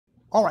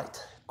All right,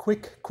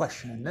 quick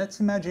question.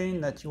 Let's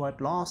imagine that you are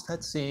lost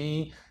at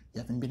sea,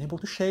 you haven't been able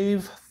to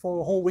shave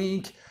for a whole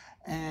week,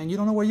 and you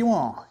don't know where you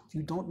are.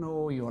 You don't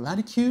know your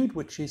latitude,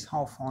 which is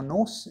how far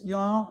north you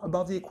are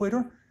above the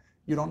equator.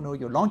 You don't know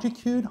your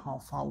longitude, how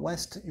far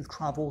west you've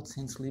traveled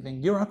since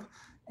leaving Europe,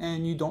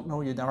 and you don't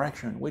know your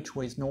direction, which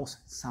way is north,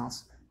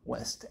 south,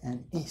 west,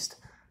 and east.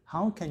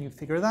 How can you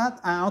figure that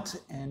out?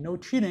 And no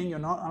cheating, you're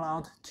not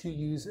allowed to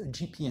use a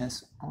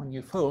GPS on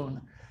your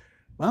phone.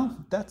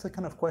 Well, that's the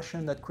kind of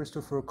question that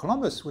Christopher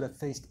Columbus would have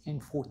faced in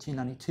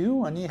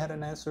 1492, and he had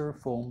an answer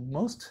for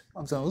most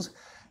of those.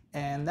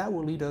 And that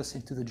will lead us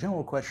into the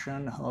general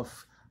question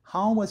of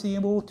how was he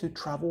able to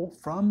travel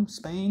from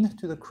Spain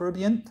to the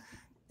Caribbean,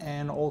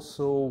 and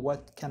also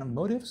what kind of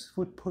motives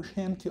would push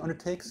him to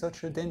undertake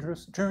such a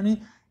dangerous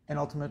journey, and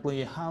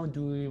ultimately how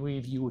do we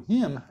view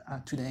him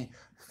today,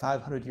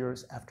 500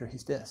 years after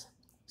his death.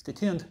 Stay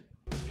tuned.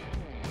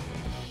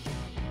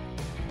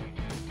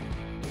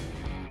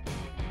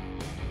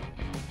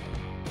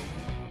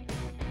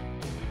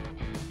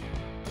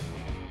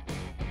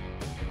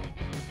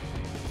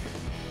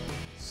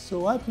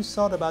 So have you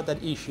thought about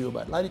that issue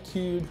about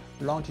latitude,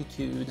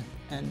 longitude,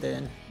 and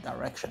then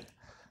direction?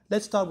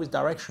 Let's start with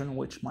direction,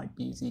 which might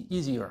be the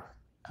easier.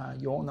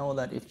 You all know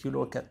that if you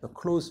look at the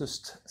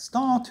closest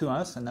star to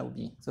us, and that would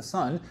be the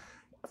sun,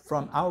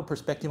 from our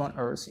perspective on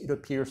Earth, it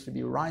appears to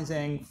be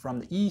rising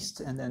from the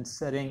east and then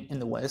setting in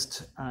the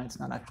west. It's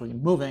not actually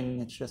moving,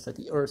 it's just that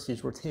the Earth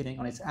is rotating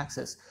on its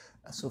axis.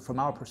 So from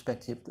our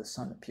perspective, the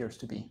sun appears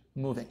to be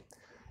moving.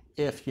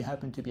 If you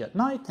happen to be at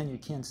night and you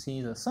can't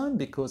see the sun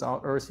because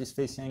our Earth is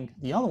facing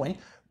the other way,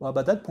 well,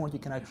 by that point you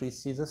can actually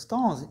see the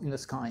stars in the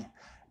sky.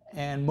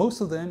 And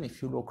most of them,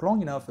 if you look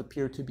long enough,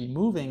 appear to be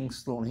moving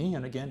slowly.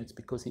 And again, it's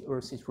because the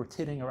Earth is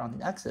rotating around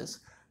the axis.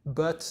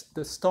 But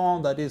the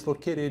star that is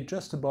located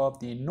just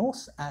above the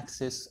north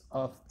axis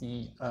of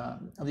the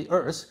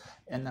Earth,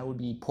 and that would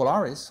be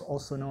Polaris,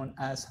 also known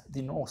as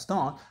the North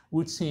Star,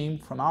 would seem,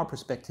 from our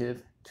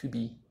perspective, to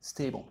be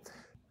stable.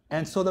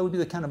 And so that would be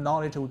the kind of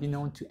knowledge that would be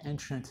known to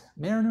ancient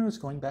mariners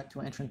going back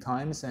to ancient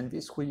times. And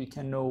this way you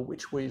can know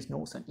which way is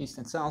north and east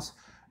and south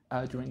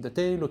during the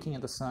day, looking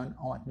at the sun,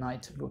 or at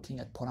night, looking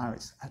at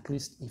Polaris, at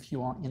least if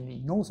you are in the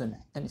northern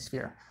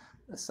hemisphere.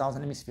 The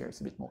southern hemisphere is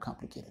a bit more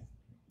complicated.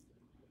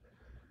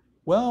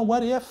 Well,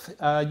 what if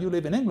you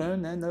live in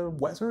England and the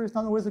weather is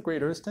not always the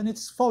greatest and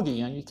it's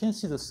foggy and you can't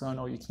see the sun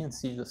or you can't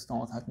see the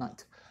stars at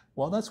night?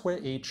 Well, that's where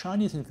a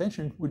Chinese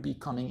invention would be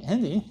coming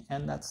handy,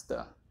 and that's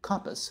the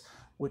compass,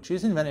 which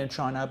is invented in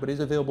China but is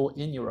available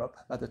in Europe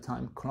at the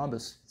time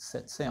Columbus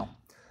set sail.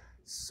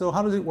 So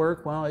how does it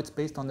work? Well, it's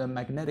based on the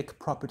magnetic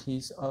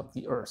properties of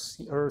the Earth.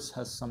 The Earth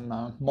has some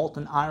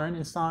molten iron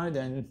inside,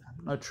 and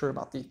I'm not sure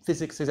about the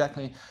physics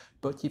exactly,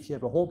 but if you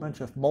have a whole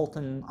bunch of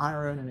molten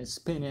iron and it's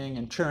spinning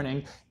and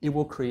churning, it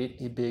will create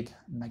a big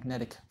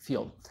magnetic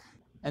field.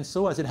 And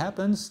so as it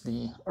happens,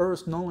 the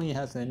Earth not only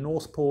has a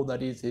north pole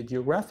that is a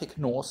geographic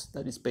north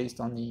that is based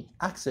on the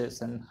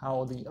axis and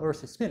how the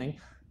Earth is spinning,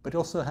 but it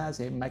also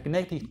has a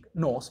magnetic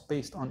north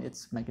based on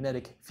its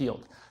magnetic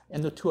field.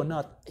 And the two are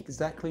not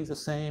exactly the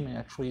same, and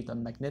actually the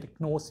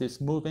magnetic north is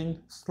moving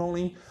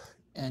slowly,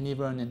 and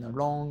even in a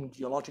long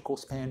geological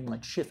span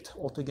might shift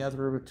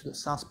altogether to the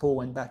South Pole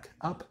and back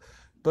up.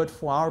 But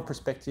from our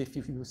perspective,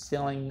 if you're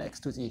sailing next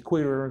to the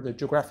equator, the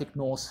geographic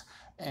north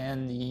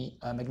and the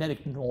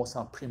magnetic north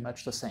are pretty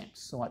much the same.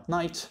 So at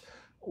night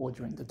or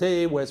during the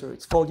day, whether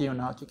it's foggy or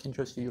not, you can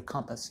just use your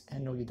compass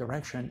and know your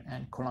direction,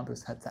 and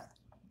Columbus had that.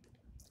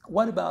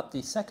 What about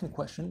the second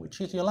question, which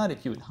is your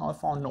latitude, how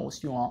far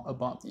north you are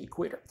above the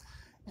equator?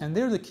 And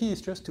there the key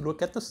is just to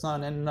look at the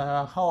sun and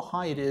how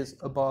high it is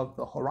above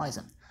the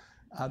horizon.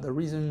 The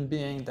reason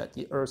being that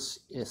the Earth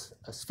is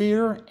a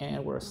sphere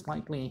and we're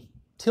slightly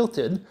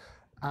tilted.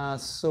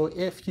 So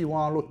if you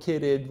are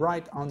located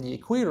right on the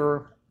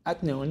equator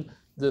at noon,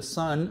 the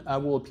sun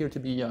will appear to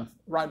be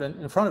right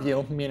in front of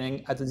you,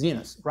 meaning at the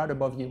zenith, right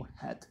above you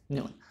at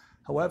noon.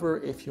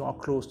 However, if you are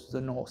close to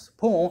the North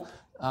Pole,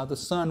 the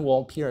sun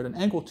will appear at an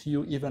angle to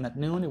you even at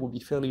noon. It will be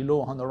fairly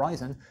low on the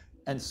horizon,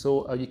 and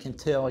so you can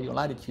tell your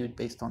latitude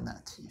based on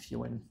that. If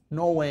you're in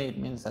Norway, it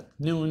means at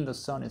noon the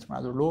sun is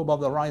rather low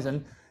above the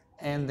horizon,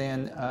 and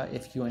then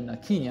if you're in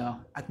Kenya,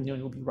 at noon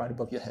it will be right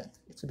above your head.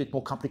 It's a bit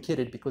more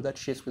complicated because that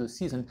shifts with the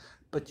season,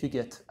 but you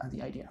get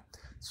the idea.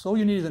 So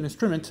you need an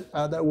instrument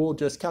that will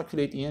just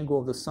calculate the angle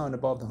of the sun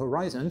above the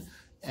horizon,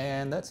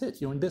 and that's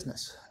it, you're in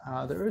business.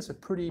 There is a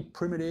pretty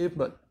primitive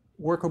but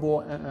workable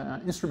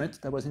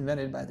instrument that was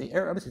invented by the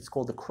Arabs. It's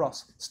called the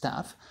cross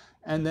staff.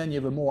 And then you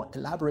have a more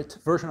elaborate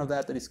version of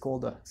that is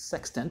called the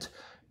sextant.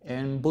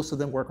 And both of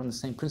them work on the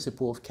same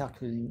principle of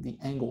calculating the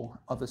angle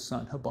of the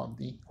sun above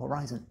the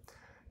horizon.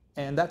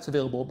 And that's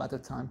available by the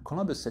time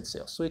Columbus set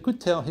sail. So he could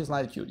tell his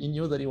latitude. He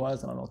knew that he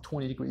was,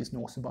 20 degrees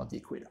north above the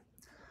equator.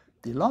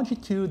 The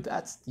longitude,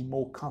 that's the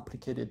more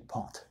complicated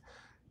part.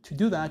 To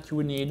do that, you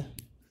would need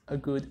a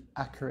good,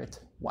 accurate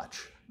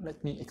watch.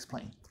 Let me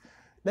explain.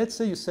 Let's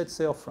say you set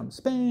sail from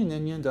Spain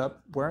and you end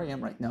up where I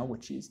am right now,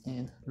 which is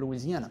in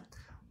Louisiana.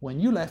 When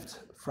you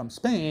left from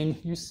Spain,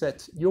 you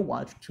set your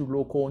watch to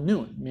local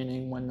noon,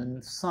 meaning when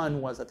the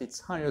sun was at its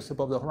highest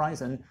above the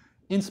horizon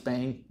in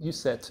Spain, you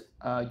set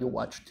your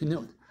watch to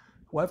noon.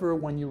 However,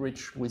 when you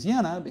reach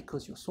Louisiana,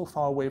 because you're so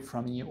far away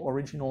from your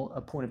original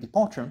point of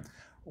departure,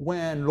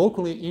 when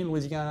locally in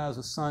Louisiana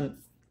the sun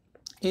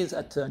is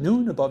at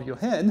noon above your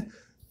head,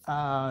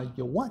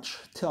 your watch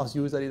tells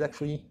you that it's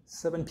actually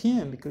 7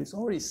 p.m. because it's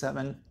already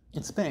 7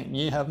 in Spain.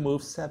 You have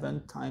moved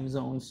 7 time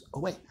zones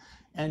away.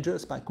 And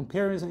just by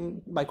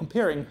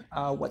comparing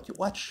what your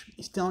watch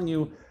is telling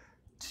you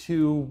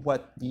to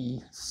what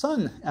the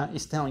sun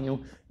is telling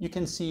you, you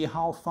can see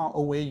how far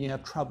away you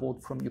have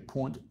traveled from your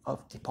point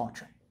of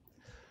departure.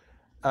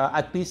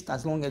 At least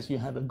as long as you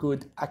have a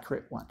good,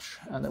 accurate watch.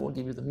 That will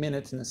give you the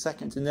minutes and the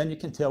seconds, and then you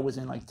can tell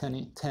within like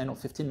 10 or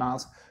 15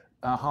 miles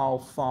how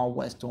far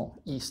west or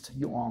east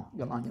you are,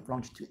 your line of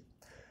longitude.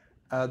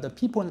 The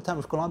people in the time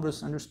of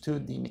Columbus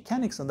understood the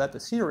mechanics of that, the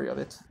theory of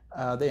it.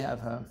 They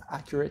have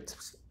accurate,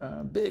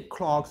 big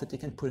clocks that they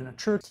can put in a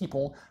church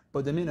steeple,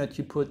 but the minute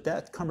you put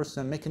that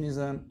cumbersome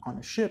mechanism on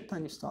a ship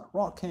and you start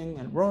rocking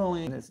and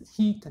rolling, there's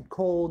heat and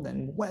cold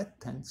and wet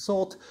and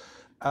salt,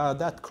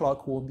 that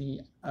clock will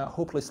be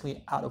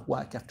hopelessly out of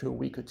whack after a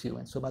week or two.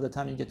 And so by the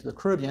time you get to the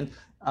Caribbean,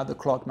 the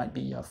clock might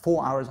be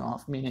 4 hours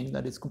off, meaning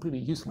that it's completely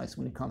useless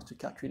when it comes to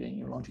calculating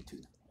your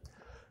longitude.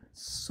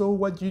 So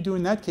what do you do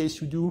in that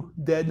case? You do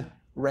dead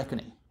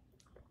reckoning.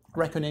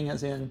 Reckoning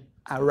as in,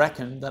 I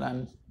reckon that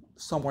I'm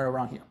somewhere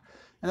around here.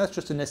 And that's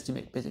just an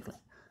estimate, basically.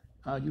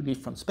 You leave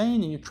from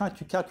Spain and you try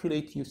to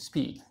calculate your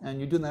speed.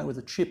 And you do that with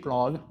a chip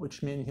log,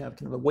 which means you have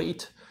kind of a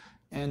weight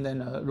and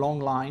then a long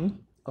line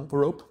of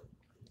rope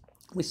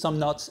with some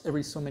knots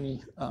every so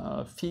many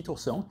feet or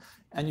so,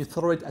 and you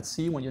throw it at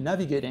sea when you're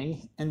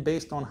navigating, and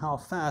based on how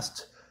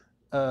fast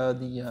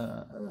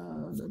the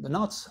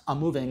knots are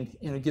moving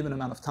in a given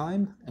amount of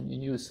time, and you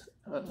use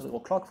a little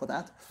clock for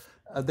that,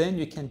 then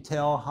you can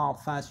tell how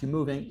fast you're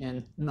moving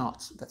in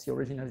knots. That's the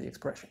origin of the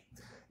expression.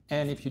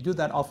 And if you do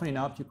that often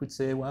enough, you could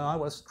say, well, I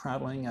was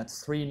traveling at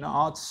 3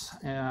 knots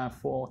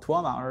for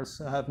 12 hours,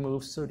 so I have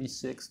moved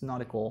 36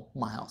 nautical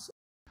miles.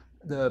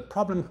 The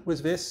problem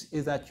with this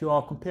is that you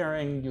are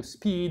comparing your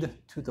speed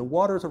to the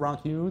waters around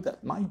you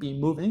that might be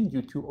moving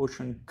due to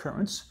ocean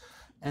currents,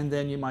 and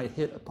then you might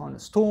hit upon a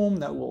storm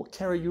that will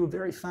carry you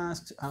very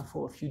fast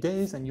for a few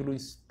days, and you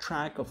lose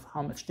track of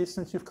how much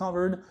distance you've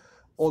covered,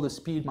 or the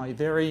speed might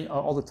vary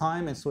all the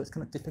time, and so it's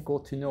kind of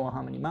difficult to know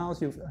how many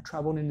miles you've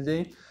traveled in a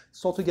day.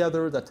 So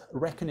altogether, that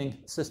reckoning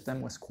system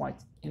was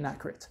quite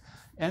inaccurate,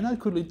 and that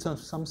could lead to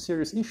some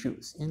serious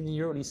issues. In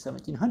the early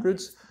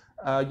 1700s,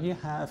 you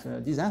have a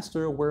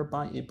disaster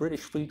whereby a British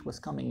fleet was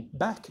coming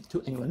back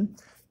to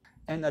England,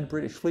 and that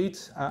British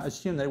fleet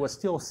assumed that it was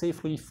still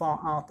safely far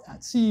out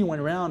at sea when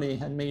really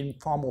had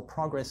made far more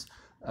progress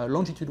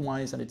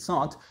longitude-wise than it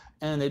thought,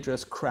 and they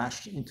just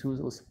crashed into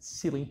those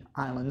Scilly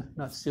Island,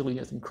 not silly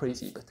as in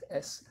crazy, but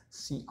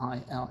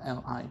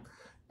S-C-I-L-L-I.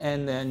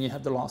 And then you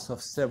have the loss of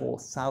several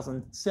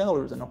thousand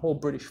sailors and a whole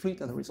British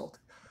fleet as a result.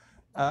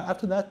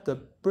 After that, the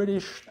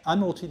British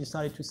Admiralty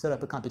decided to set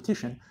up a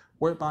competition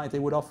whereby they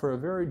would offer a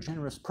very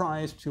generous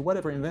prize to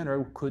whatever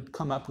inventor could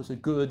come up with a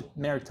good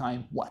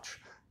maritime watch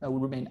that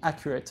would remain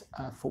accurate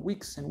for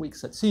weeks and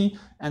weeks at sea,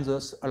 and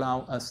thus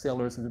allow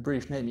sailors in the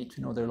British Navy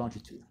to know their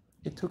longitude.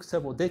 It took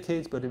several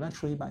decades, but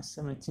eventually by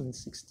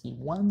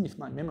 1761, if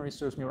my memory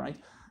serves me right,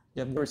 you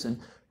have a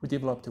person who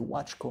developed a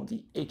watch called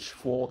the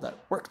H4 that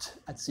worked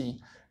at sea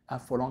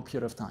for a long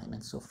period of time.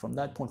 And so from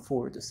that point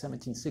forward, the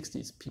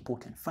 1760s, people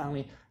can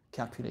finally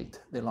calculate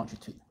their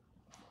longitude.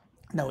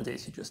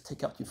 Nowadays, you just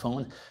take out your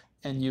phone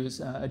and use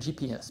a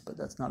GPS, but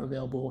that's not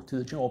available to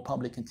the general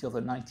public until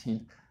the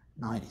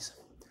 1990s.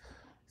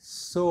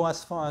 So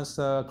as far as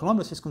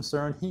Columbus is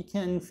concerned, he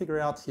can figure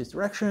out his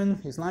direction,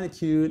 his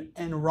latitude,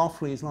 and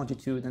roughly his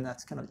longitude, and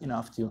that's kind of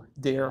enough to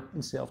dare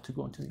himself to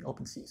go into the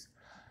open seas.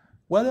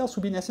 What else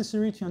would be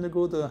necessary to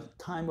undergo the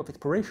time of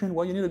exploration?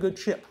 Well, you need a good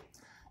ship.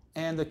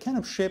 And the kind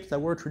of ships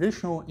that were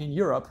traditional in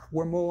Europe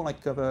were more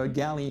like of a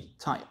galley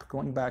type,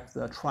 going back to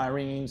the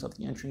triremes of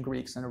the ancient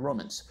Greeks and the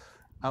Romans,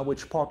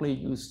 which partly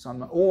used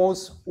some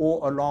oars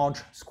or a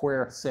large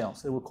square sail.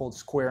 So they were called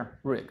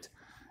square-rigged.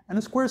 And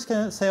a square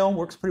sail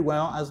works pretty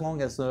well as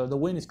long as the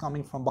wind is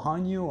coming from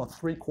behind you or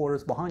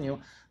 3/4 behind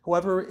you.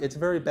 However, it's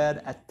very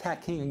bad at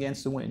tacking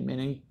against the wind,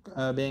 meaning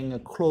being a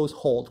close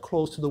hold,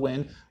 close to the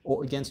wind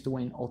or against the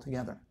wind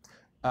altogether.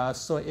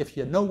 So if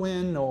you had no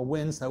wind or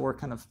winds that were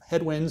kind of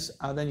headwinds,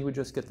 then you would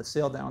just get the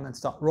sail down and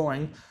start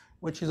rowing,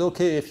 which is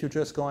okay if you're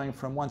just going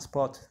from one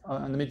spot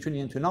in the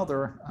Mediterranean to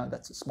another.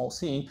 That's a small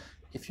sea.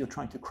 If you're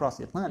trying to cross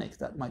the Atlantic,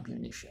 that might be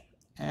an issue.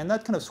 And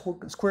that kind of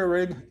square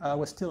rig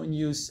was still in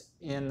use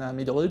in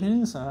Middle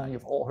Ages.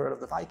 You've all heard of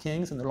the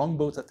Vikings, and the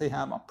longboats that they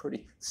have are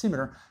pretty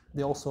similar.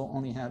 They also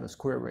only have a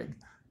square rig.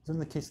 So in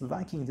the case of the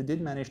Vikings, they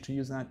did manage to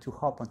use that to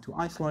hop onto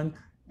Iceland,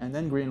 and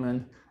then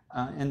Greenland,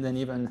 and then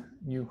even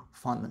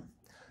Newfoundland.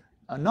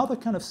 Another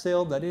kind of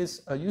sail that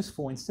is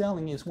useful in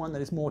sailing is one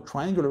that is more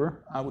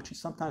triangular, which is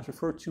sometimes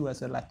referred to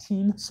as a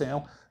lateen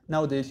sail.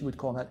 Nowadays, you would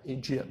call that a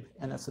jib,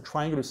 and that's a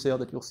triangular sail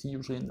that you'll see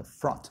usually in the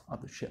front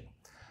of the ship.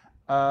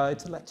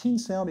 It's a Latin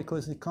sail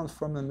because it comes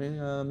from the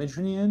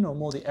Mediterranean or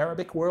more the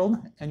Arabic world,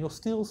 and you'll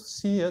still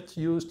see it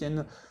used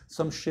in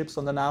some ships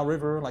on the Nile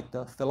River, like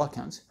the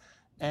Feluccans.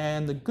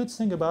 And the good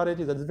thing about it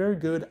is that it's very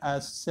good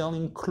at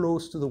sailing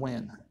close to the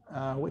wind,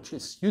 which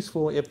is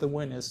useful if the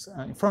wind is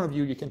in front of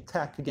you. You can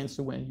tack against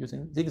the wind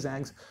using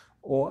zigzags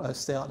or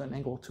sail at an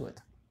angle to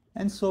it.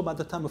 And so by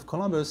the time of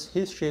Columbus,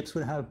 his ships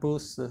would have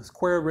both the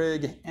square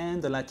rig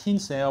and the Latin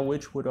sail,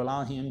 which would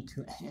allow him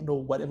to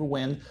handle whatever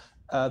wind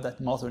that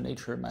Mother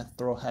Nature might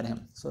throw at him.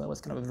 So that was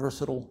kind of a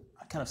versatile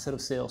kind of set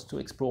of sails to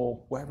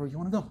explore wherever you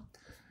want to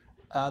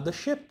go. The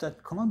ship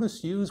that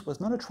Columbus used was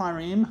not a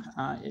trireme,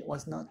 it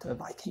was not a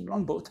Viking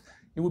longboat,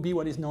 it would be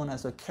what is known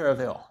as a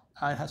caravel.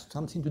 It has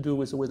something to do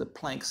with the way the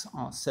planks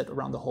are set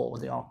around the hull,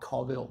 they are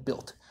caravel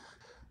built.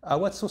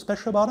 What's so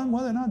special about them?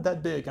 Well, they're not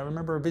that big. I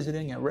remember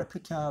visiting a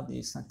replica of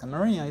the Santa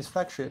Maria, his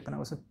flagship, and I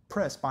was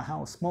impressed by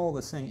how small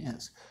this thing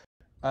is.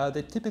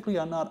 They typically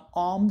are not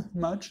armed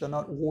much, they're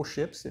not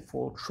warships, they're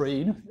for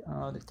trade.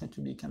 They tend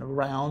to be kind of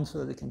round so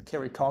that they can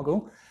carry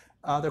cargo.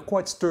 They're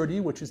quite sturdy,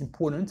 which is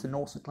important. The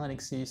North Atlantic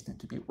seas tend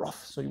to be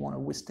rough, so you want to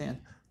withstand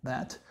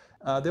that.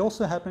 They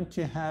also happen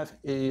to have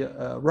a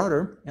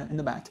rudder in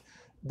the back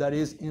that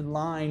is in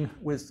line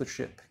with the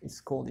ship.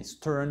 It's called a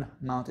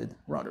stern-mounted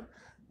rudder.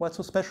 What's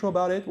so special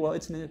about it? Well,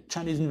 it's a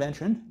Chinese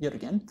invention, yet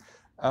again.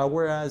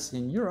 Whereas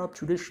in Europe,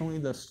 traditionally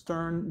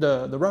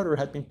the rudder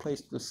had been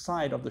placed to the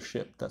side of the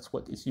ship. That's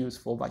what is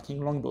used for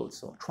Viking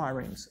longboats or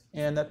triremes.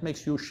 And that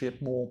makes your ship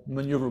more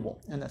maneuverable.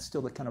 And that's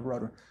still the kind of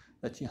rudder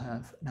that you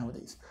have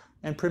nowadays.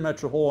 And pretty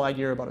much the whole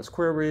idea about a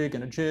square rig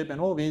and a jib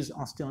and all of these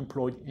are still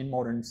employed in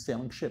modern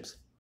sailing ships.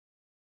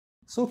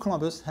 So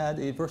Columbus had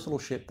a versatile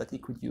ship that he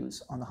could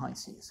use on the high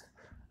seas.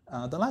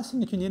 The last thing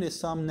that you need is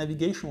some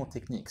navigational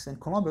techniques, and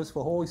Columbus,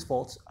 for all his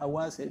faults,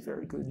 was a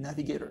very good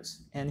navigator.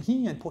 And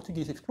he and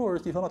Portuguese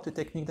explorers developed a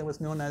technique that was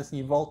known as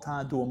the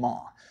volta do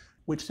mar,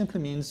 which simply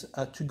means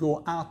to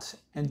go out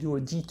and do a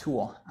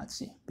detour at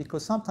sea.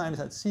 Because sometimes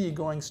at sea,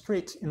 going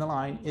straight in a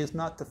line is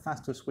not the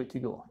fastest way to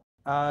go.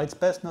 It's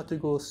best not to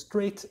go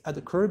straight at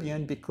the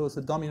Caribbean because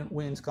the dominant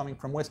winds coming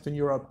from Western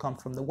Europe come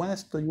from the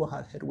west, so you will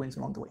have headwinds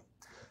along the way.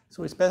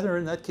 So it's better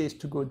in that case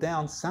to go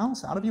down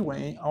south out of your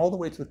way all the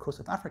way to the coast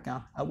of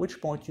Africa, at which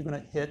point you're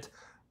going to hit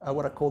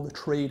what are called the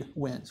trade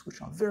winds,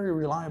 which are very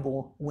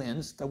reliable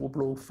winds that will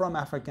blow from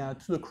Africa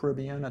to the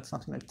Caribbean at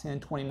something like 10,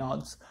 20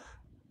 knots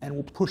and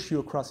will push you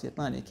across the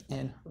Atlantic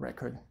in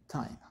record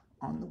time.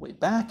 On the way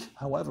back,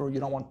 however, you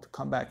don't want to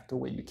come back the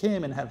way you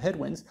came and have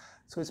headwinds,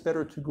 so it's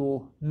better to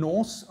go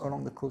north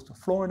along the coast of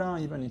Florida,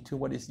 even into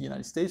what is the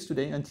United States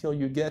today, until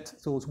you get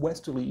those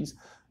westerlies,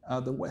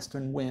 the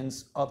western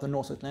winds of the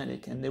North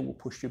Atlantic, and they will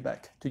push you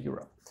back to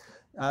Europe.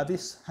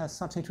 This has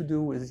something to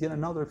do with yet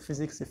another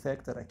physics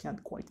effect that I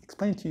can't quite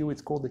explain to you.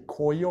 It's called the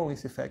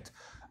Coriolis effect,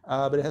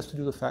 but it has to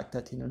do with the fact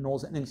that in the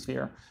northern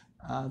hemisphere,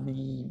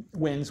 the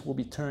winds will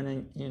be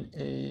turning in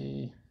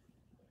a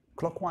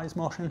clockwise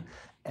motion,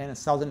 and the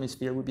southern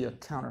hemisphere will be a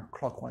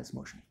counterclockwise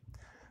motion.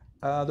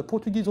 The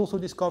Portuguese also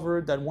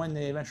discovered that when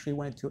they eventually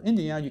went to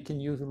India, you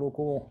can use the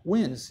local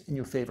winds in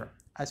your favor.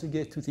 As you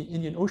get to the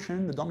Indian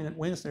Ocean, the dominant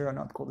winds there are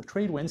not called the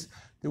trade winds,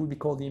 they would be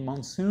called the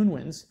monsoon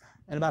winds.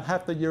 And about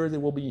half the year they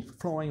will be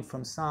flowing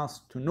from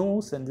south to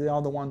north, and they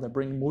are the ones that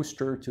bring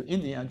moisture to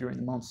India during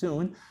the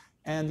monsoon.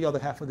 And the other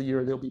half of the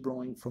year they'll be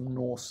blowing from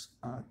north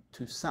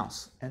to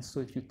south. And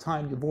so if you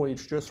time your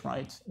voyage just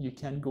right, you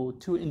can go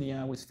to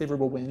India with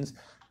favorable winds,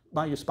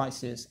 buy your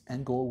spices,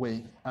 and go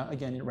away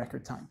again in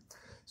record time.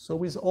 So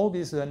with all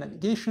these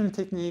navigation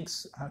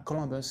techniques,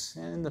 Columbus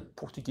and the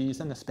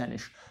Portuguese and the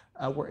Spanish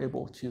were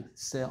able to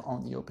sail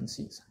on the open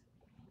seas.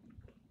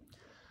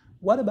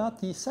 What about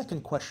the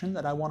second question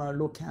that I want to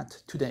look at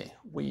today?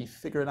 We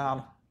figured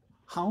out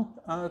how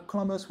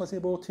Columbus was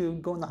able to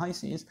go in the high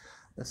seas.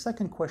 The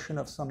second question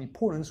of some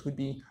importance would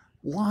be,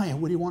 why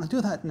would he want to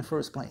do that in the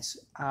first place?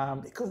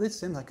 Because it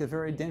seems like a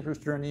very dangerous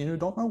journey and you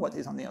don't know what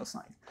is on the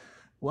outside.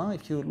 Well,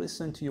 if you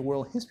listen to your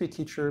world history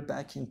teacher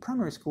back in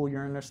primary school, you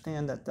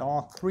understand that there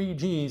are 3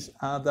 G's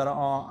that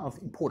are of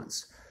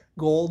importance: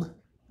 gold,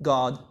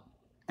 God,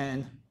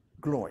 and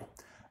glory.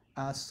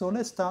 So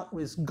let's start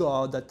with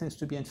God. That tends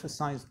to be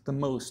emphasized the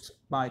most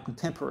by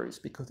contemporaries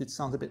because it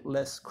sounds a bit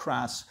less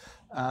crass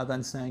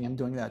than saying I'm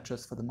doing that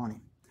just for the money.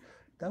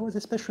 That was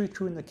especially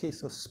true in the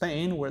case of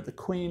Spain, where the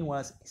queen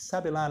was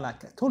Isabella la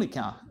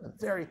Católica, a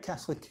very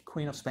Catholic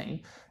queen of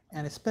Spain,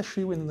 and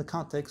especially within the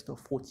context of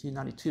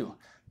 1492.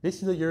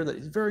 This is a year that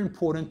is very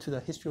important to the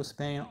history of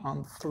Spain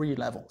on 3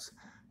 levels.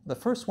 The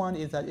first one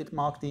is that it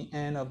marked the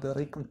end of the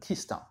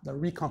Reconquista, the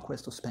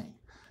reconquest of Spain.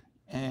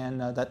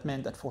 And that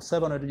meant that for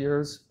 700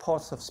 years,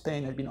 parts of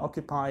Spain had been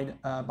occupied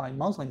by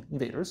Muslim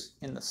invaders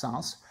in the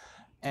south,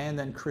 and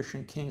then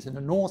Christian kings in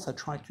the north had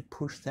tried to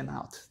push them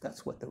out.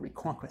 That's what the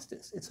reconquest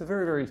is. It's a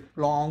very, very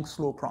long,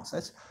 slow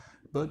process,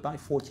 but by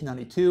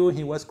 1492,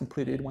 he was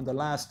completed when the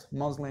last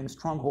Muslim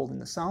stronghold in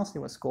the south, it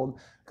was called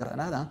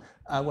Granada,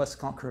 was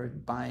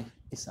conquered by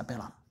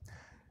Isabella.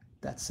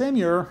 That same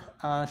year,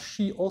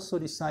 she also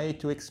decided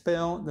to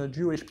expel the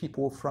Jewish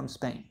people from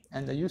Spain,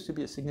 and there used to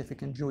be a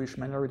significant Jewish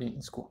minority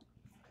in school.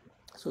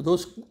 So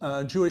those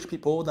Jewish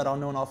people that are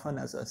known often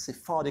as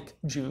Sephardic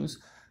Jews,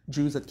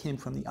 Jews that came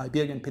from the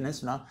Iberian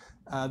Peninsula,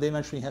 they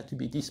eventually had to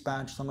be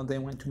dispatched. Some of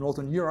them went to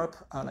Northern Europe,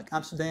 like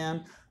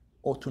Amsterdam,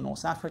 or to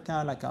North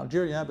Africa, like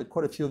Algeria, but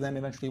quite a few of them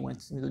eventually went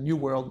to the New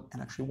World,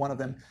 and actually one of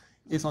them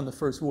is on the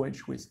first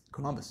voyage with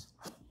Columbus.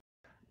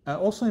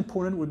 Also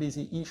important would be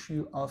the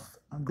issue of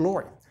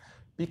glory,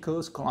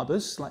 because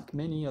Columbus, like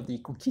many of the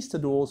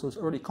conquistadors, those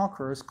early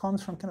conquerors,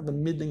 comes from kind of a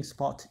middling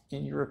spot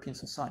in European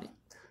society.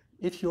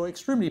 If you're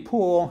extremely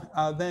poor,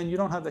 then you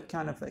don't have the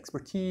kind of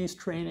expertise,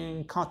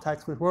 training,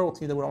 contacts with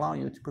royalty that will allow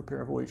you to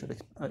prepare a voyage of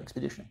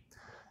expedition.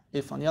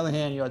 If, on the other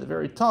hand, you're at the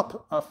very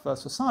top of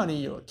society,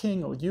 you're a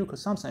king or a duke or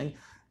something,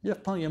 you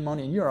have plenty of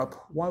money in Europe,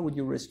 why would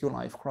you risk your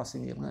life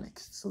crossing the Atlantic?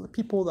 So the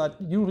people that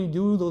usually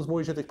do those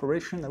voyages of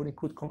exploration, that would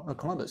include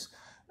Columbus,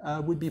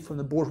 would be from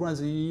the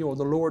bourgeoisie or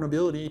the lower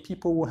nobility,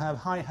 people who have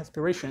high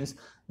aspirations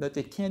that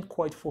they can't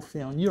quite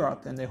fulfill in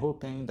Europe, and they're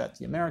hoping that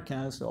the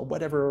Americans or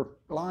whatever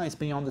lies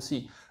beyond the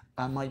sea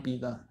might be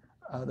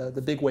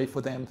the big way for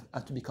them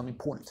to become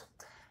important.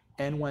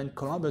 And when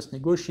Columbus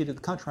negotiated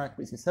the contract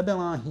with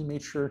Isabella, he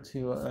made sure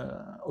to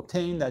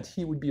obtain that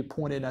he would be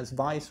appointed as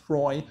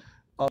viceroy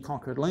of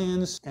conquered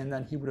lands, and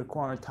that he would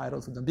acquire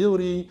titles of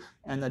nobility,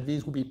 and that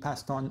these would be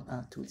passed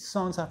on to his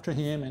sons after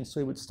him, and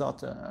so he would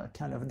start a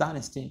kind of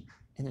dynasty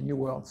in the New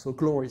World. So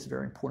glory is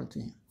very important to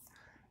him.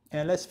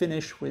 And let's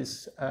finish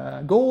with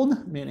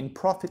gold, meaning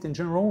profit in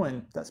general,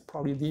 and that's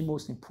probably the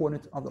most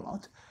important of the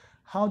lot.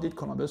 How did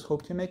Columbus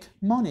hope to make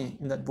money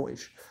in that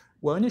voyage?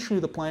 Well, initially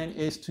the plan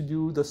is to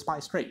do the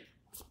spice trade,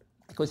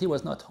 because he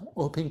was not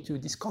hoping to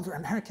discover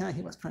America,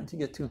 he was trying to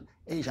get to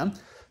Asia.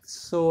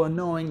 So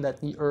knowing that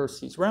the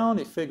earth is round,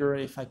 he figured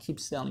if I keep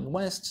sailing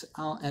west,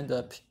 I'll end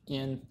up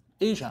in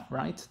Asia,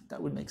 right?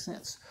 That would make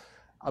sense.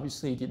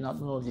 Obviously, he did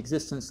not know of the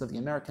existence of the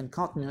American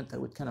continent that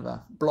would kind of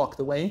block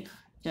the way.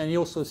 And he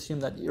also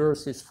assumed that the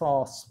earth is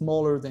far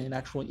smaller than it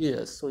actually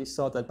is. So he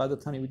thought that by the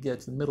time he would get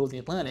to the middle of the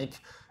Atlantic,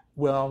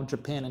 well,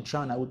 Japan and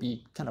China would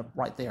be kind of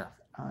right there.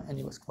 And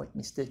he was quite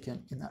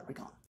mistaken in that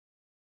regard.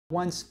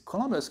 Once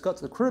Columbus got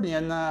to the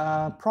Caribbean,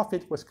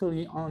 profit was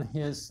clearly on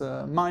his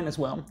mind as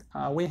well.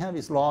 We have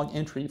his log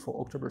entry for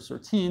October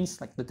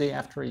 13th, like the day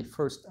after he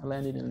first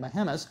landed in the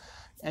Bahamas.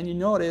 And you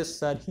notice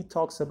that he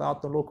talks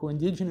about the local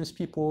indigenous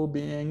people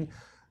being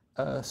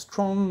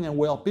strong and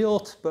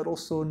well-built, but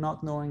also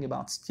not knowing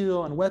about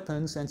steel and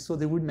weapons, and so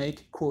they would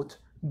make, quote,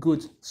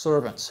 good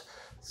servants.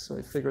 So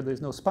he figured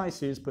there's no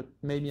spices, but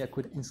maybe I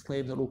could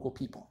enslave the local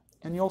people.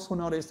 And you also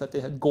notice that they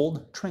had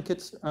gold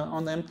trinkets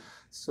on them,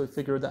 so he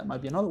figured that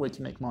might be another way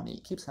to make money. He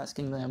keeps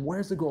asking them,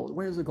 where's the gold,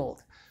 where's the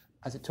gold?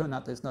 As it turned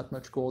out, there's not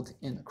much gold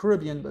in the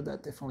Caribbean, but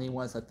that definitely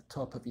was at the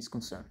top of his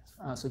concern.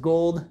 So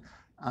gold,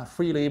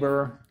 free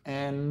labor,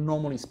 and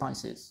normally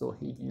spices, so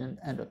he didn't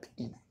end up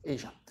in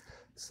Asia.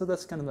 So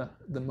that's kind of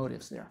the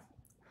motives there.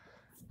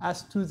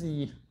 As to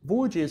the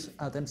voyages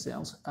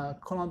themselves,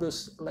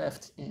 Columbus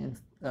left in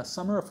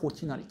summer of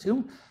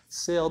 1492,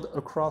 sailed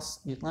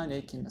across the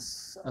Atlantic in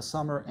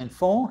summer and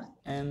fall,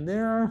 and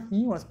there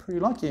he was pretty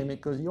lucky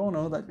because you all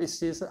know that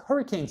this is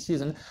hurricane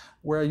season,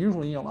 where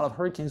usually a lot of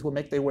hurricanes will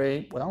make their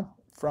way, well,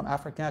 from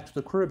Africa to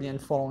the Caribbean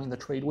following the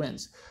trade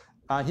winds.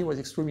 He was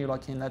extremely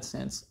lucky in that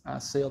sense,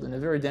 sailed in a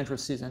very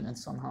dangerous season and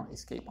somehow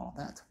escaped all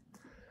that.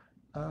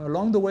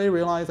 Along the way,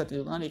 realized that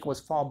the Atlantic was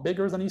far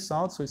bigger than he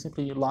thought, so he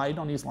simply lied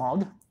on his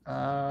log,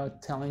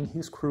 telling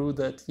his crew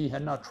that he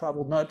had not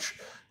traveled much,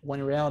 when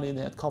in reality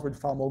they had covered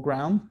far more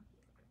ground.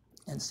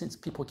 And since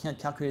people can't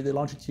calculate the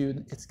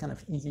longitude, it's kind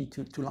of easy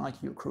to lie to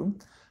your crew.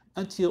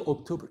 Until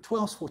October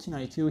 12th,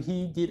 1492,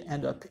 he did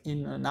end up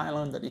in an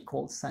island that he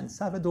called San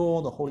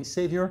Salvador, the Holy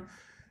Savior,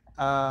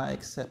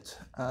 except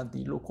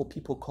the local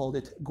people called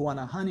it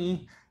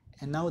Guanahani.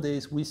 And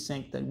nowadays we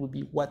think that it would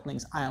be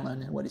Watlings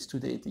Island in what is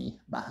today the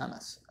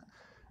Bahamas.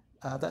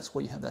 That's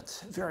where you have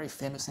that very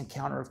famous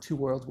encounter of two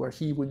worlds where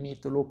he would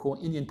meet the local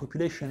Indian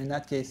population. In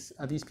that case,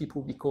 these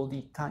people would be called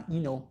the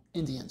Taino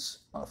Indians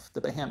of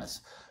the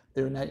Bahamas.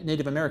 They're a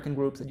Native American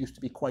group that used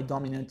to be quite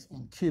dominant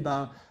in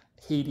Cuba,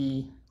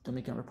 Haiti,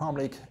 Dominican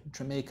Republic,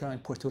 Jamaica,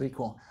 and Puerto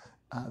Rico.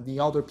 The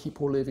other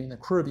people living in the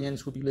Caribbean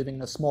would be living in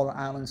the smaller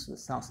islands to the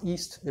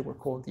southeast. They were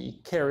called the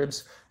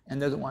Caribs,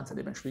 and they're the ones that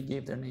eventually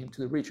gave their name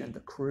to the region,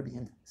 the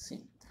Caribbean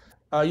Sea.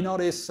 You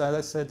notice, as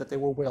I said, that they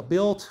were well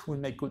built, would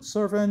make good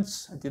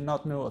servants, did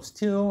not know of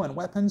steel and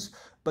weapons,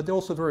 but they're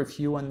also very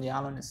few and the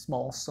island is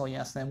small, so he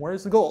asked them,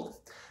 where's the gold?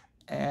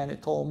 And they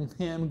told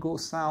him, go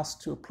south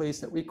to a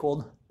place that we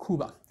called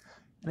Cuba.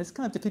 And it's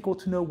kind of difficult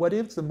to know what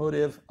is the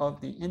motive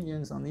of the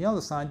Indians on the other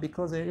side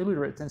because they're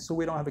illiterate, and so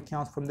we don't have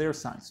accounts from their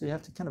side. So you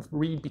have to kind of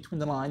read between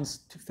the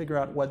lines to figure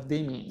out what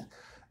they mean.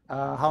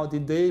 How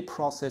did they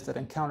process that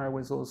encounter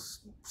with those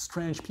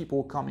strange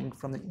people coming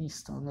from the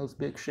east on those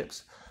big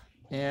ships?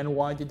 And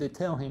why did they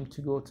tell him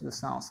to go to the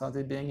south? Are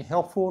they being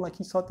helpful like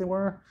he thought they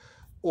were?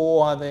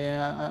 Or are they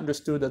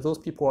understood that those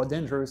people are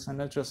dangerous and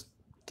let's just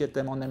get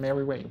them on their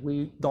merry way?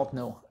 We don't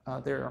know.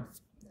 They're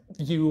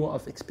view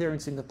of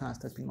experiencing the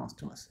past has been lost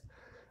to us.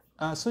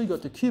 So he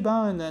got to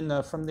Cuba, and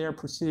then from there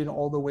proceeded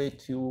all the way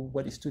to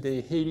what is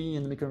today Haiti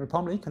and the Dominican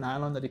Republic, an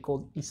island that they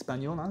called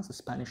Hispaniola, it's a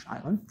Spanish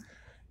island.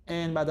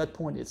 And by that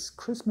point, it's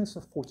Christmas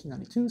of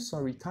 1492, so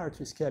he retired to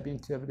his cabin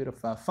to have a bit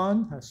of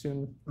fun, I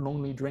assume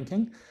lonely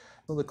drinking.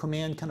 So the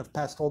command kind of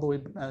passed all the way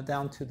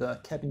down to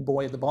the cabin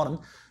boy at the bottom,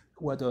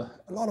 who had a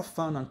lot of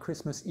fun on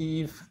Christmas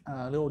Eve,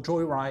 a little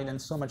joyride,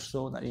 and so much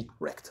so that he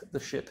wrecked the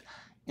ship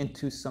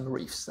into some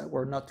reefs that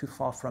were not too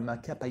far from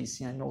Cap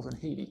Haitien in northern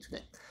Haiti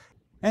today.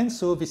 And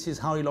so this is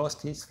how he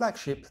lost his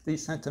flagship, the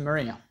Santa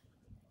Maria.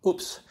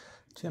 Oops.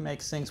 To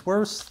make things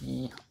worse,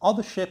 the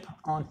other ship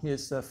on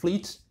his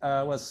fleet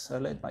was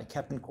led by a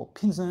captain called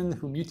Pinzon,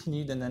 who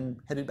mutinied and then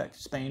headed back to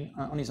Spain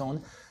on his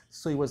own.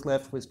 So he was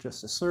left with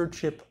just a third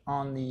ship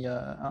on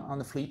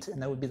the fleet,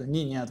 and that would be the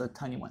Niña, the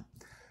tiny one.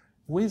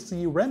 With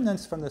the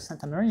remnants from the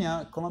Santa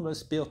Maria,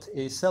 Columbus built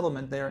a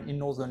settlement there in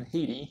northern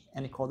Haiti,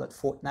 and he called that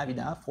Fort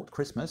Navidad, Fort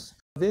Christmas.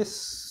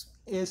 This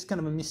is kind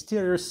of a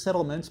mysterious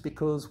settlement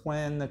because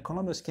when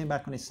Columbus came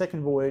back on his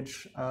second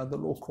voyage, the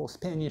local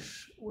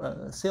Spanish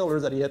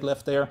sailors that he had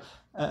left there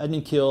had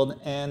been killed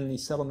and the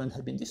settlement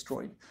had been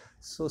destroyed.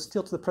 So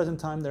still to the present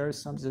time, there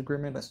is some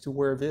disagreement as to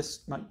where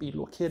this might be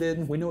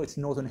located. We know it's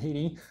in northern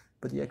Haiti,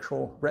 but the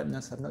actual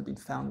remnants have not been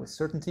found with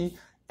certainty.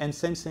 And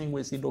same thing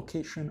with the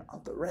location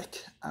of the wreck.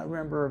 I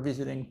remember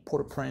visiting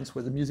Port-au-Prince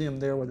with a museum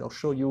there where they'll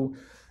show you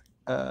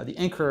the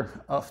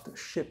anchor of the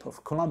ship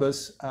of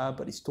Columbus,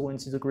 but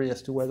historians disagree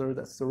as to whether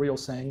that's the real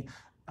thing.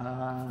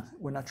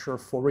 We're not sure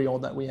for real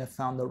that we have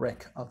found the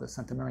wreck of the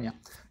Santa Maria.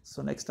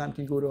 So next time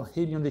you go to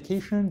Haiti on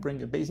vacation,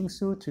 bring a bathing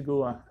suit to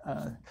go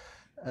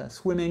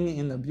swimming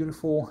in the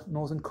beautiful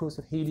northern coast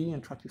of Haiti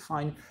and try to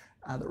find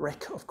the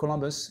wreck of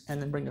Columbus, and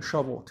then bring a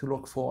shovel to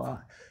look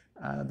for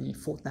the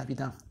Fort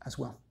Navidad as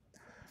well.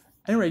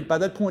 Anyway, by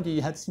that point he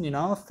had seen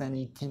enough and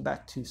he came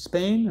back to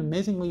Spain.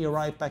 Amazingly, he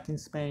arrived back in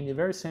Spain the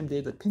very same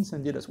day that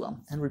Pinzon did as well,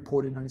 and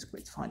reported on his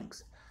great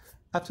findings.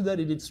 After that,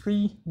 he did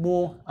 3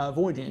 more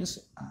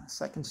voyages,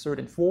 second, third,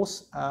 and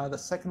fourth. The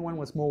second one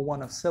was more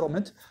one of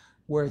settlement,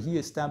 where he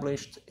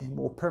established a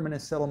more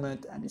permanent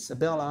settlement at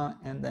Isabela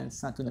and then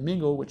Santo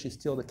Domingo, which is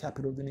still the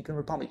capital of the Dominican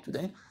Republic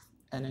today.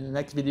 And in the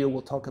next video,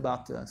 we'll talk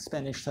about the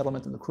Spanish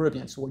settlement in the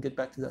Caribbean, so we'll get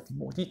back to that in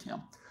more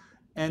detail.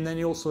 And then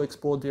he also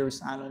explored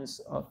various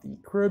islands of the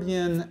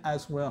Caribbean,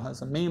 as well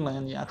as the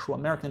mainland, the actual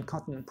American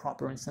continent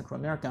proper in Central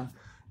America.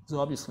 So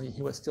obviously,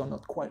 he was still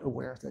not quite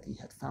aware that he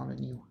had found a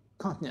new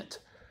continent.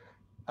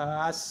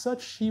 As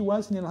such, he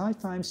was in his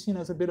lifetime seen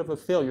as a bit of a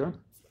failure,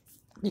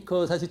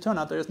 because as it turned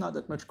out, there is not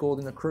that much gold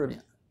in the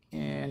Caribbean.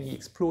 And he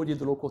exploited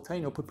the local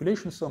Taino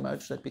population so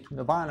much that between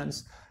the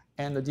violence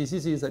and the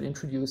diseases that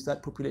introduced,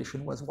 that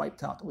population was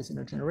wiped out within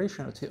a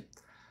generation or two.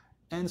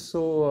 And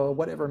so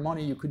whatever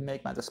money you could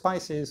make by the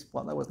spices,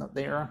 well, that was not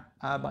there.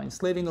 By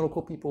enslaving the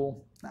local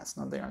people, that's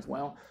not there as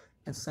well.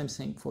 And same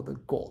thing for the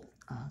gold.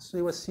 So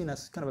he was seen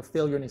as kind of a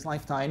failure in his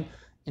lifetime.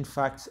 In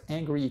fact,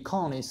 angry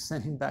colonists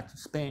sent him back to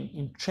Spain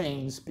in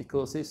chains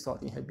because they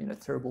thought he had been a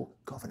terrible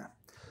governor.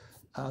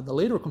 The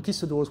later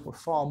conquistadors were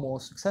far more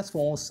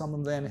successful. Some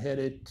of them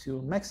headed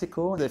to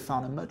Mexico. They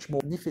found a much more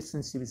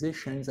magnificent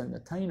civilization than the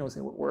Tainos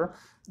ever were.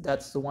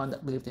 That's the one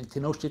that lived in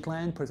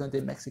Tenochtitlan,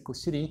 present-day Mexico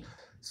City.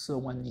 So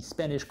when the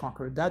Spanish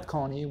conquered that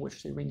colony,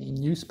 which they renamed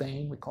New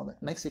Spain, we call it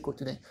Mexico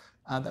today,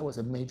 that was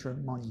a major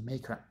money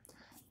maker.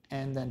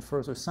 And then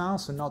further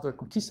south, another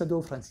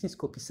conquistador,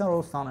 Francisco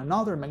Pizarro, found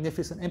another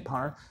magnificent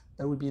empire.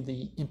 That would be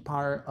the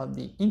empire of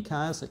the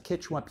Incas, the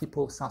Quechua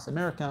people of South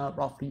America,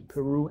 roughly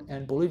Peru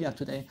and Bolivia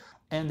today.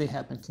 And they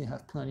happen to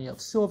have plenty of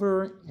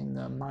silver in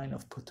the mine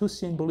of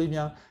Potosi in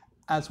Bolivia,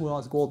 as well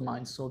as gold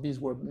mines. So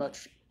these were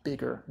much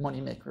bigger money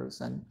makers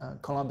than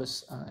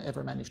Columbus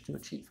ever managed to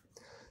achieve.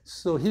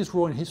 So his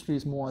role in history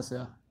is more as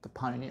the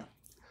pioneer.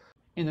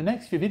 In the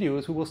next few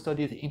videos, we will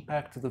study the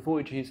impact of the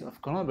voyages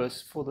of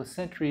Columbus for the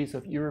centuries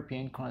of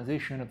European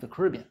colonization of the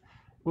Caribbean.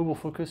 We will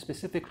focus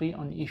specifically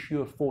on the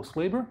issue of forced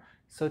labor,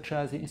 such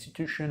as the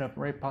institution of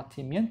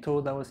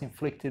repartimiento that was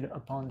inflicted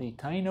upon the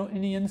Taino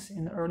Indians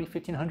in the early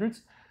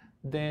 1500s,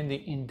 then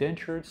the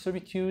indentured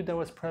servitude that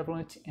was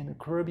prevalent in the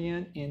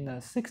Caribbean in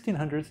the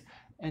 1600s,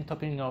 and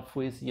topping off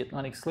with the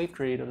Atlantic slave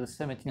trade of the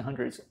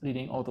 1700s,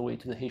 leading all the way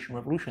to the Haitian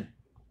Revolution.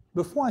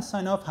 Before I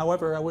sign off,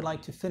 however, I would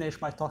like to finish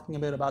by talking a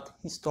bit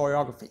about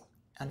historiography.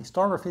 And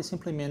historiography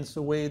simply means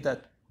the way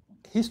that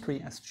history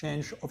has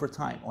changed over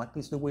time, or at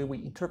least the way we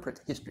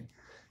interpret history.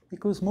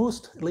 Because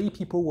most lay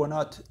people who are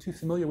not too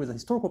familiar with the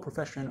historical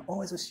profession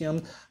always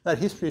assume that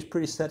history is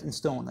pretty set in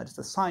stone, that it's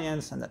a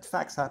science and that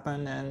facts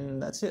happen and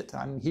that's it.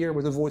 I'm here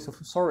with the voice of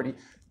authority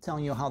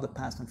telling you how the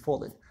past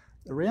unfolded.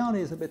 The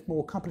reality is a bit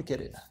more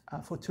complicated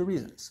for 2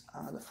 reasons.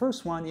 The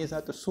first one is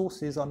that the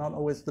sources are not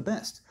always the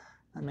best.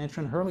 I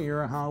mentioned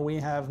earlier how we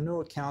have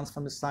no accounts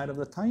from the side of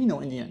the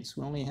Taino Indians.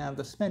 We only have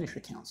the Spanish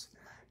accounts.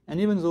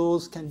 And even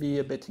those can be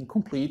a bit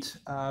incomplete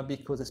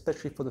because,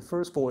 especially for the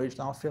first voyage,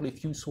 there are fairly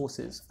few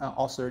sources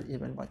authored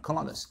even by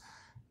Columbus.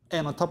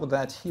 And on top of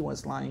that, he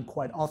was lying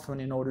quite often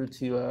in order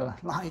to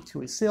lie to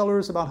his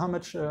sailors about how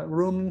much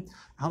room,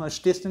 how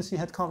much distance he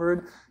had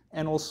covered.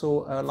 and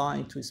also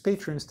lying to his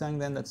patrons, telling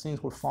them that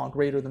things were far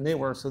greater than they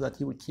were so that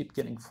he would keep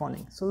getting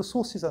funding. So the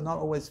sources are not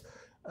always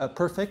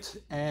perfect,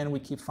 and we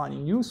keep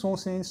finding new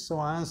sources,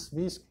 so as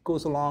this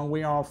goes along,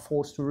 we are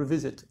forced to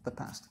revisit the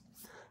past.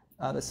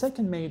 The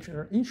second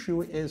major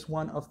issue is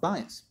one of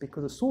bias,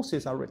 because the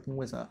sources are written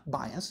with a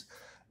bias,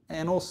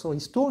 and also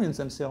historians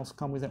themselves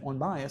come with their own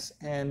bias,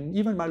 and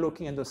even by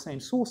looking at the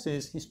same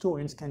sources,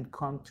 historians can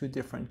come to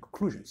different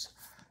conclusions.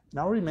 And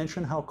I already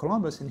mentioned how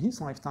Columbus in his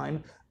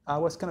lifetime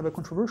was kind of a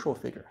controversial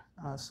figure.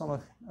 Some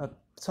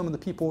of the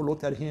people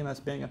looked at him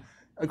as being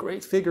a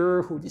great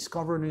figure who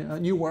discovered a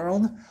new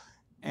world,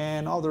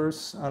 and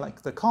others,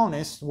 like the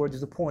colonists, were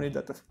disappointed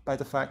by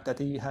the fact that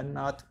he had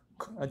not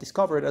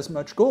discovered as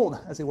much gold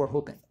as they were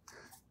hoping.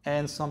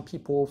 And some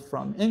people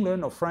from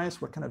England or France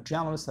were kind of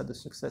jealous at the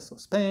success of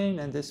Spain,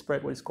 and they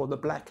spread what is called the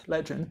Black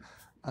Legend,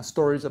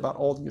 stories about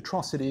all the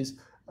atrocities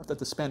that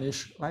the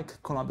Spanish,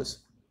 like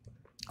Columbus,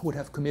 would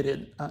have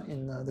committed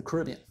in the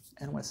Caribbean.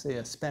 And when I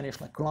say Spanish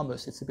like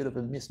Columbus, it's a bit of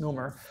a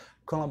misnomer.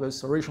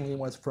 Columbus originally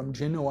was from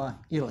Genoa,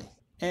 Italy.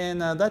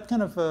 And that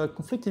kind of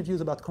conflicting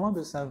views about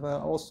Columbus have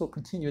also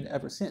continued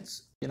ever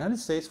since. The United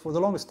States, for the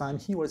longest time,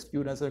 he was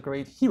viewed as a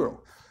great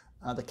hero.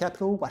 The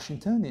capital,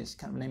 Washington, is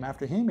kind of named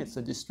after him. It's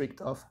a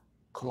district of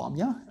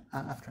Columbia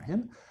after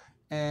him.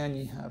 And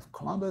you have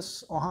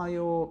Columbus,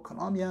 Ohio,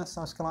 Columbia,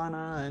 South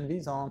Carolina, and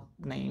these are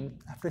named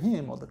after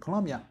him, or the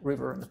Columbia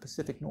River in the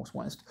Pacific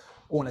Northwest,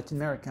 or Latin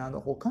America, the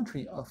whole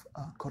country of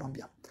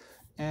Colombia.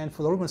 And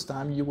for the longest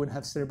time, you would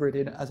have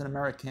celebrated as an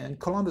American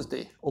Columbus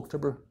Day,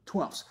 October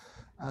 12th,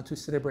 to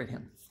celebrate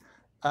him.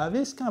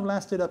 This kind of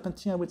lasted up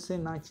until, I would say,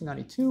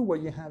 1992, where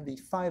you have the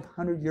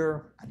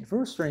 500-year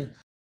anniversary.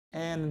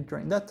 And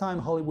during that time,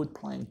 Hollywood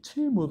planned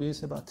 2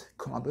 movies about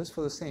Columbus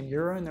for the same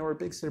year, and there were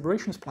big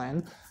celebrations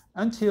planned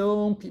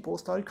until people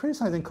started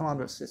criticizing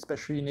Columbus,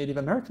 especially Native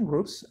American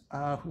groups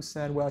who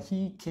said, well,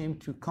 he came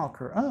to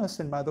conquer us,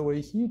 and by the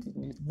way, he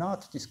did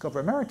not discover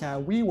America.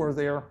 We were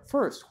there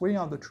first. We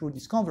are the true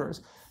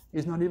discoverers.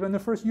 He's not even the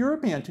first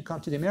European to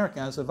come to the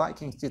Americas. The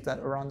Vikings did that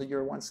around the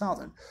year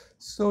 1000.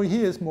 So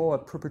he is more a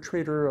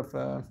perpetrator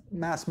of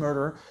mass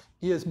murder.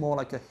 He is more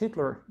like a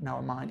Hitler in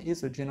our mind.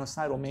 He's a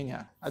genocidal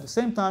maniac. At the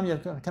same time, you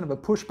have kind of a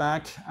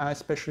pushback,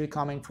 especially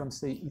coming from,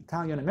 say,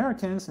 Italian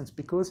Americans. And it's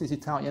because he's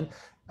Italian.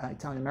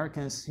 Italian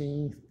Americans,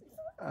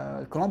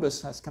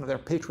 Columbus has kind of their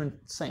patron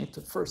saint,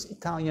 the first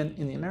Italian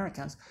in the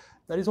Americas.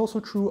 That is also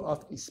true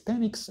of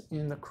Hispanics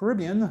in the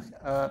Caribbean.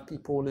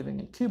 People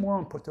living in Cuba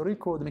and Puerto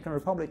Rico, the Dominican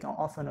Republic, are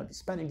often of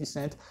Hispanic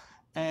descent,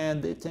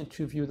 and they tend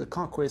to view the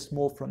conquest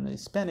more from the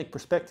Hispanic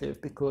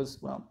perspective because,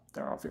 well,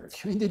 there are very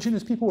few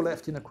indigenous people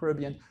left in the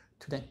Caribbean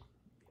today.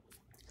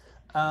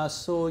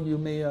 So you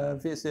may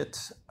visit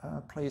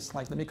a place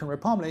like the Dominican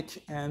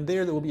Republic, and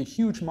there will be a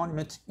huge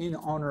monument in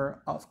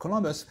honor of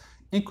Columbus,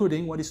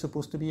 including what is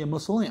supposed to be a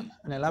mausoleum,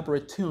 an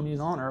elaborate tomb in his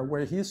honor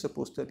where he is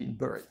supposed to have been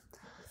buried.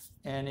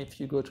 And if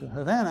you go to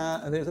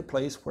Havana, there's a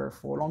place where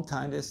for a long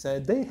time they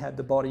said they had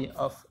the body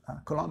of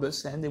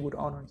Columbus and they would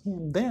honor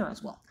him there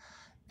as well.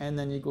 And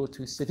then you go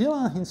to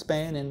Sevilla in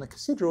Spain, in the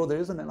cathedral,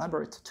 there's an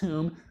elaborate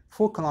tomb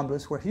for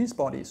Columbus where his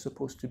body is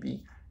supposed to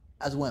be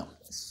as well.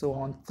 So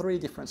on 3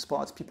 different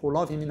spots, people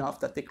love him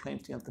enough that they claim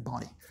to have the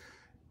body.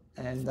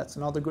 And that's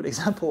another good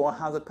example of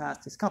how the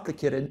past is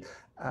complicated.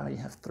 You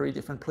have 3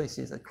 different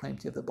places that claim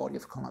to have the body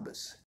of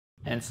Columbus.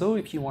 And so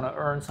if you want to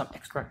earn some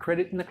extra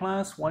credit in the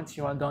class, once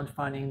you are done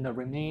finding the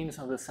remains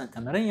of the Santa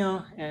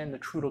Maria and the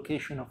true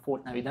location of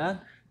Fort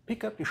Navidad,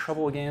 pick up your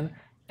shovel again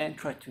and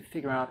try to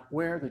figure out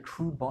where the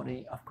true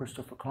body of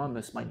Christopher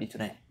Columbus might be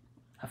today.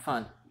 Have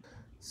fun.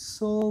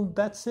 So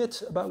that's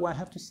it about what I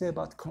have to say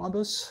about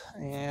Columbus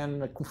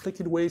and the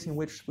conflicted ways in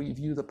which we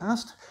view the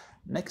past.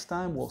 Next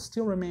time we'll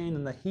still remain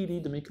in the Haiti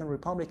Dominican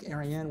Republic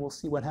area, and we'll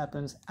see what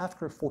happens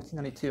after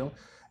 1492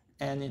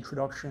 and the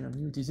introduction of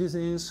new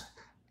diseases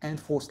and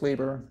forced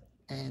labor,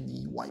 and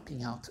the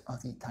wiping out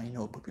of the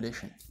Taino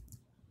population.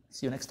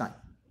 See you next time.